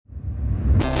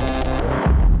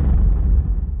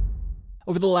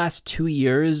Over the last 2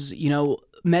 years,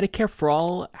 Medicare for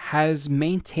All has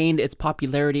maintained its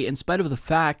popularity in spite of the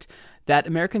fact that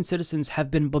American citizens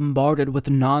have been bombarded with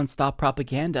nonstop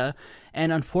propaganda.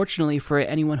 And unfortunately, for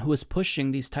anyone who is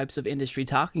pushing these types of industry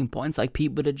talking points like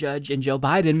Pete Buttigieg and Joe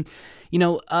Biden,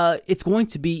 it's going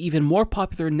to be even more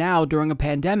popular now during a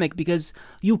pandemic, because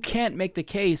you can't make the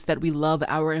case that we love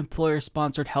our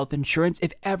employer-sponsored health insurance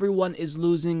if everyone is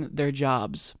losing their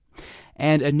jobs.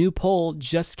 And a new poll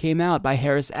just came out by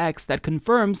Harris X that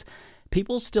confirms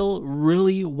people still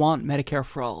really want Medicare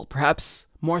for All, perhaps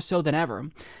more so than ever.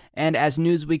 And as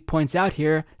Newsweek points out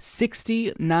here,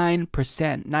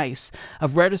 69%,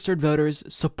 of registered voters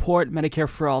support Medicare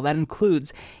for All. That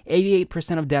includes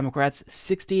 88% of Democrats,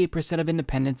 68% of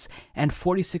independents, and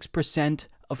 46%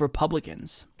 of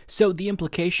Republicans. So the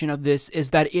implication of this is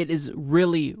that it is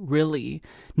really, really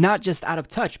not just out of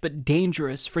touch, but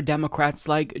dangerous for Democrats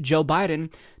like Joe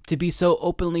Biden to be so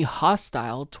openly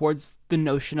hostile towards the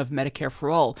notion of Medicare for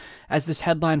All. As this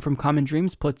headline from Common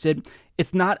Dreams puts it,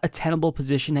 it's not a tenable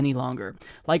position any longer.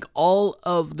 Like all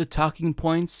of the talking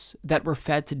points that were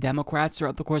fed to Democrats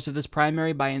throughout the course of this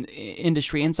primary by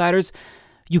industry insiders,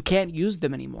 you can't use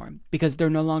them anymore because they're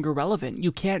no longer relevant.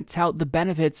 You can't tout the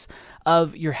benefits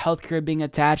of your healthcare being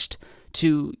attached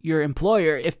to your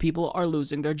employer if people are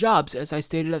losing their jobs, as I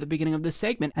stated at the beginning of this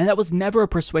segment. And that was never a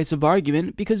persuasive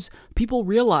argument, because people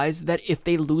realize that if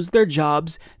they lose their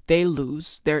jobs, they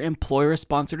lose their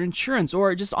employer-sponsored insurance,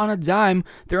 or just on a dime,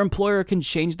 their employer can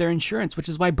change their insurance, which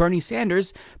is why Bernie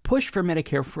Sanders pushed for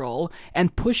Medicare for All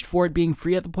and pushed for it being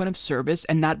free at the point of service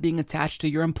and not being attached to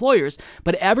your employers.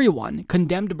 But everyone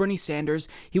condemned Bernie Sanders.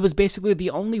 He was basically the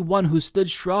only one who stood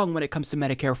strong when it comes to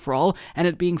Medicare for All and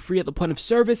it being free at the point of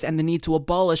service and the need to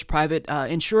abolish private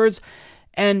insurers.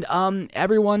 And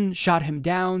everyone shot him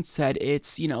down, said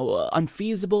it's,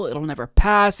 unfeasible, it'll never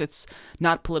pass, it's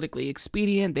not politically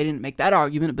expedient. They didn't make that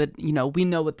argument, but, we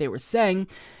know what they were saying,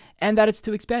 and that it's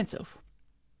too expensive.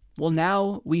 Well,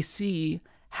 now we see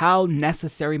how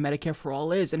necessary Medicare for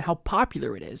All is and how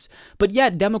popular it is. But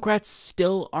yet, Democrats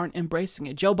still aren't embracing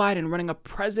it. Joe Biden, running a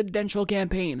presidential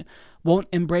campaign, won't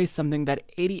embrace something that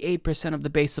 88% of the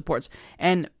base supports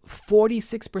and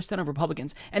 46% of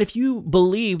Republicans. And if you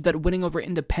believe that winning over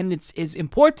independents is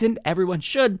important, everyone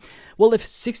should. Well, if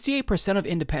 68% of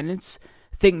independents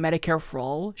think Medicare for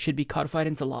All should be codified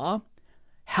into law,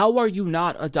 how are you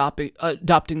not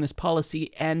adopting this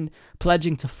policy and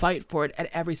pledging to fight for it at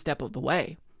every step of the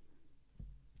way?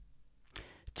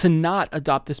 To not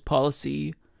adopt this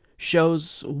policy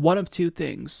shows one of two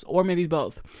things, or maybe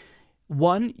both.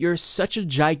 One, you're such a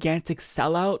gigantic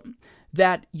sellout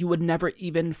that you would never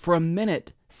even for a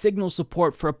minute signal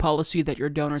support for a policy that your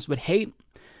donors would hate.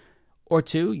 Or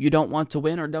two, you don't want to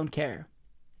win or don't care.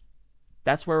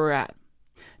 That's where we're at.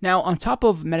 Now, on top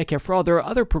of Medicare for All, there are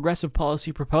other progressive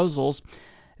policy proposals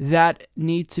that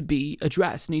need to be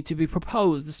addressed, need to be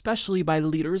proposed, especially by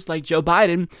leaders like Joe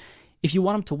Biden. If you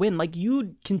want him to win, like,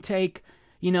 you can take,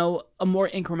 a more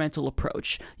incremental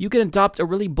approach. You can adopt a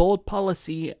really bold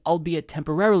policy, albeit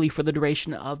temporarily, for the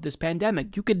duration of this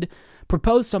pandemic. You could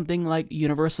propose something like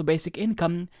universal basic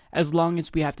income as long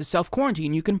as we have to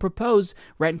self-quarantine. You can propose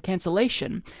rent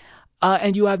cancellation.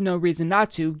 And you have no reason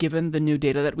not to, given the new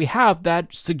data that we have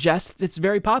that suggests it's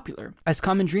very popular. As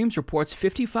Common Dreams reports,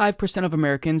 55% of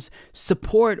Americans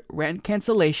support rent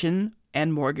cancellation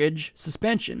and mortgage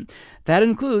suspension. That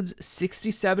includes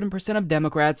 67% of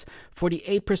Democrats,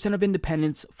 48% of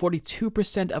independents,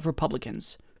 42% of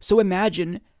Republicans. So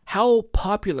imagine how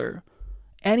popular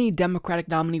any Democratic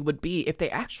nominee would be if they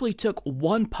actually took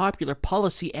one popular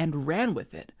policy and ran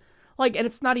with it. And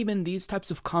it's not even these types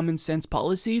of common sense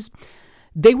policies.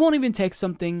 They won't even take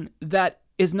something that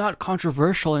is not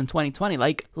controversial in 2020,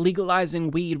 like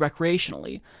legalizing weed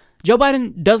recreationally. Joe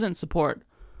Biden doesn't support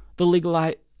the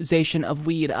legalization of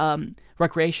weed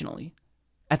recreationally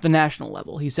at the national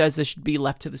level. He says this should be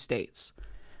left to the states.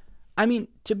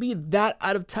 To be that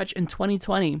out of touch in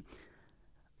 2020,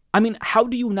 how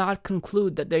do you not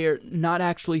conclude that they are not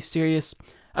actually serious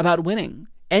about winning?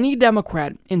 Any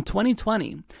Democrat in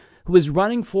 2020 who is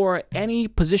running for any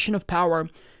position of power,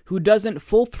 who doesn't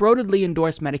full-throatedly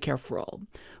endorse Medicare for All,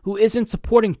 who isn't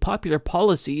supporting popular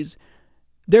policies,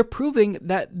 they're proving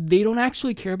that they don't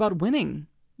actually care about winning.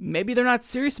 Maybe they're not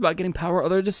serious about getting power, or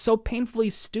they're just so painfully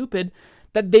stupid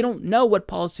that they don't know what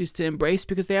policies to embrace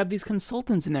because they have these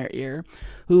consultants in their ear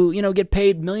who, get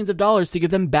paid millions of dollars to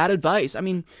give them bad advice.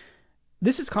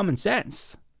 This is common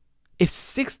sense. If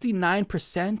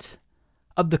 69%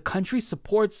 of the country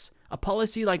supports a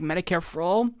policy like Medicare for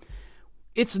All,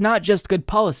 it's not just good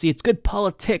policy, it's good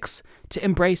politics to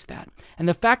embrace that. And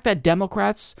the fact that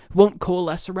Democrats won't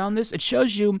coalesce around this, it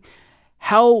shows you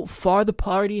how far the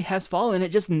party has fallen. It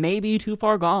just may be too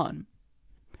far gone.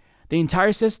 The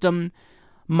entire system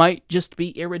might just be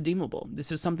irredeemable.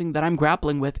 This is something that I'm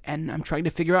grappling with, and I'm trying to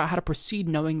figure out how to proceed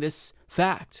knowing this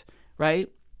fact, right?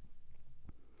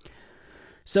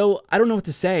 So I don't know what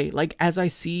to say. Like, as I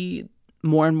see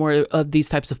more and more of these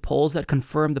types of polls that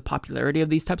confirm the popularity of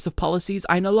these types of policies,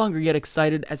 I no longer get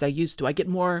excited as I used to. I get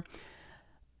more,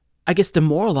 I guess,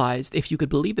 demoralized, if you could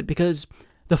believe it, because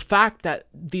the fact that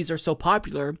these are so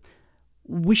popular,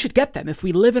 we should get them. If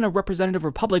we live in a representative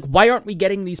republic, why aren't we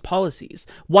getting these policies?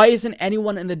 Why isn't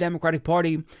anyone in the Democratic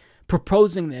Party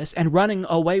proposing this and running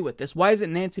away with this? Why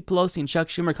isn't Nancy Pelosi and Chuck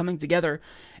Schumer coming together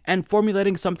and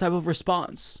formulating some type of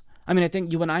response? I mean, I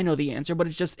think you and I know the answer, but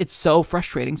it's so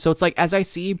frustrating. So it's like, as I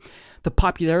see the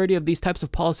popularity of these types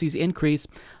of policies increase,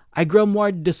 I grow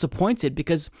more disappointed,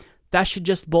 because that should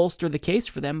just bolster the case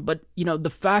for them. But, you know,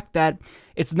 the fact that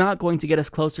it's not going to get us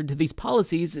closer to these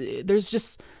policies, there's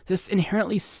just this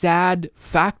inherently sad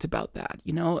fact about that,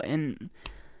 you know? And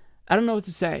I don't know what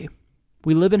to say.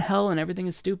 We live in hell and everything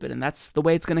is stupid, and that's the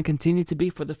way it's going to continue to be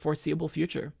for the foreseeable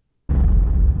future.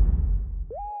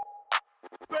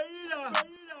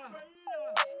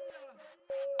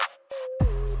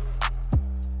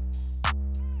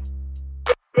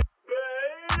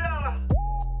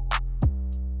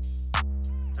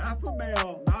 Alpha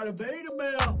male, not a beta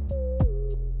male.